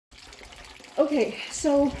Okay,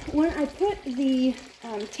 so when I put the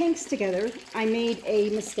tanks together, I made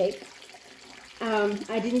a mistake.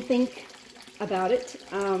 I didn't think about it.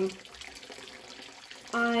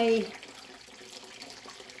 I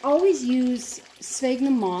always use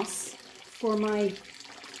sphagnum moss for my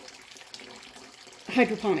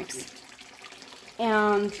hydroponics.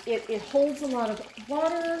 And it holds a lot of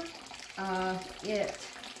water.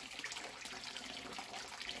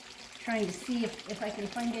 Trying to see if I can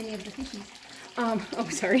find any of the fishies. Oh,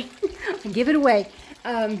 sorry. I'll give it away.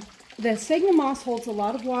 The sphagnum moss holds a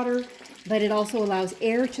lot of water, but it also allows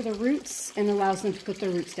air to the roots and allows them to put their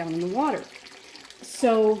roots down in the water.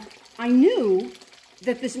 So I knew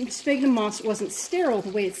that this sphagnum moss wasn't sterile the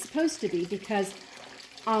way it's supposed to be because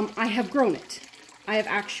I have grown it. I have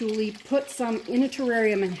actually put some in a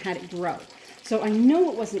terrarium and had it grow. So I know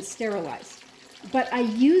it wasn't sterilized. But I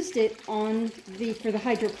used it for the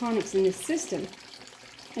hydroponics in this system.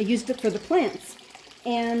 I used it for the plants.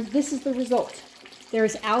 And this is the result.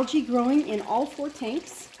 There's algae growing in all 4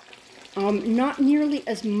 tanks. Not nearly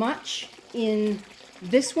as much in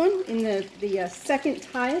this one, in the second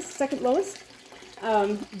highest, second lowest.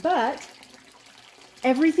 But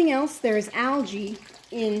everything else, there's algae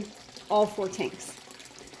in all 4 tanks.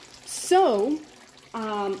 So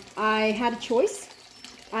I had a choice.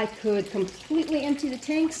 I could completely empty the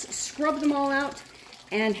tanks, scrub them all out,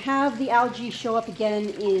 and have the algae show up again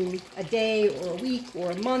in a day or a week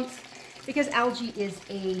or a month, because algae is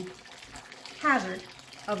a hazard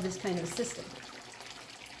of this kind of a system.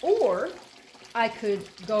 Or I could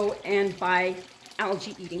go and buy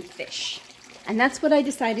algae-eating fish. And that's what I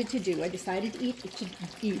decided to do. I decided to eat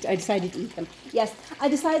them. Yes, I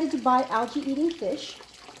decided to buy algae-eating fish.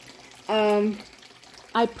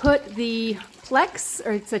 I put the Plex,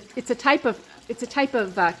 or it's a type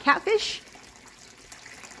of catfish.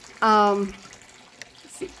 Let's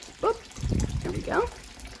see. Oop, there we go.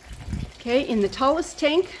 Okay, in the tallest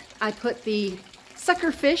tank, I put the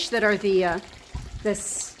sucker fish that are the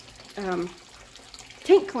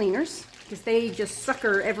tank cleaners, because they just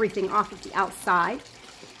sucker everything off of the outside.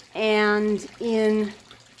 And in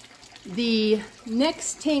the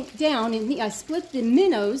next tank down, I split the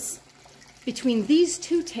minnows between these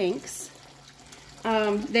 2 tanks.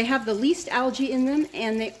 They have the least algae in them,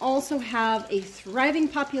 and they also have a thriving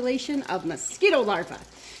population of mosquito larvae.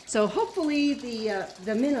 So hopefully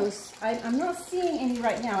the minnows, I'm not seeing any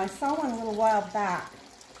right now. I saw one a little while back,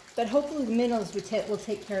 but hopefully the minnows will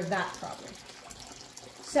take care of that problem.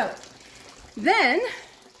 So then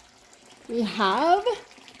we have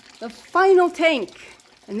the final tank.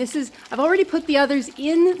 And this is, I've already put the others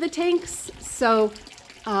in the tanks, so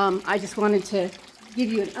I just wanted to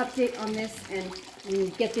give you an update on this and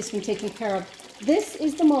get this one taken care of. This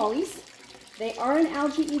is the mollies. They are an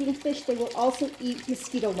algae-eating fish. They will also eat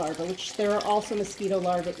mosquito larvae, which there are also mosquito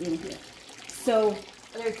larvae in here. So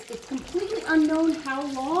it's completely unknown how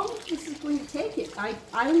long this is going to take. I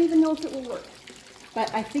don't even know if it will work.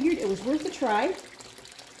 But I figured it was worth a try.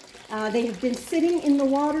 They have been sitting in the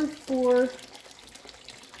water for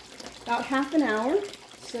about half an hour.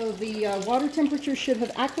 So the water temperature should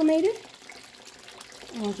have acclimated.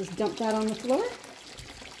 And I'll just dump that on the floor.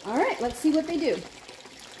 All right, let's see what they do.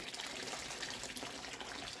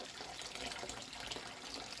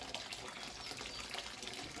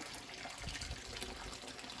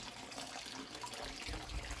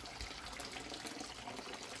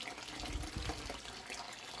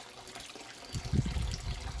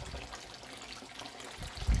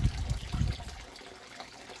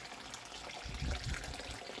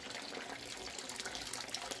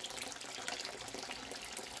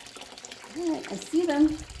 All right, I see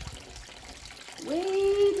them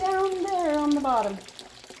way down there on the bottom.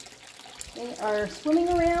 They are swimming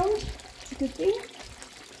around. It's a good thing.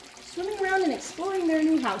 Swimming around and exploring their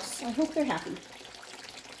new house. I hope they're happy.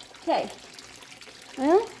 Okay.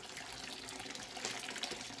 Well,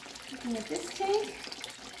 looking at this tank,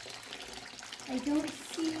 I do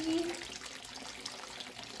see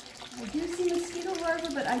mosquito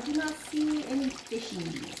larvae, but I do not see any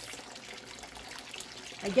fishies.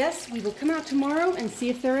 I guess we will come out tomorrow and see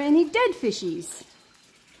if there are any dead fishies.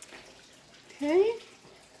 Okay.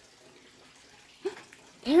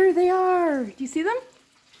 There they are. Do you see them?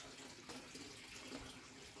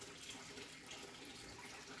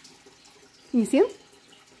 Can you see them?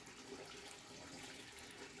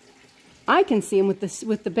 I can see them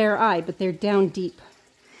with the bare eye, but they're down deep.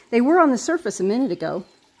 They were on the surface a minute ago,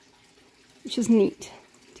 which is neat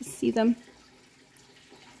to see them.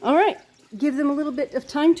 All right. Give them a little bit of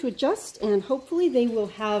time to adjust, and hopefully they will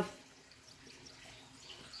have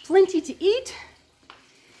plenty to eat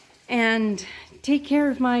and take care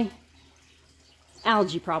of my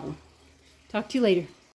algae problem. Talk to you later.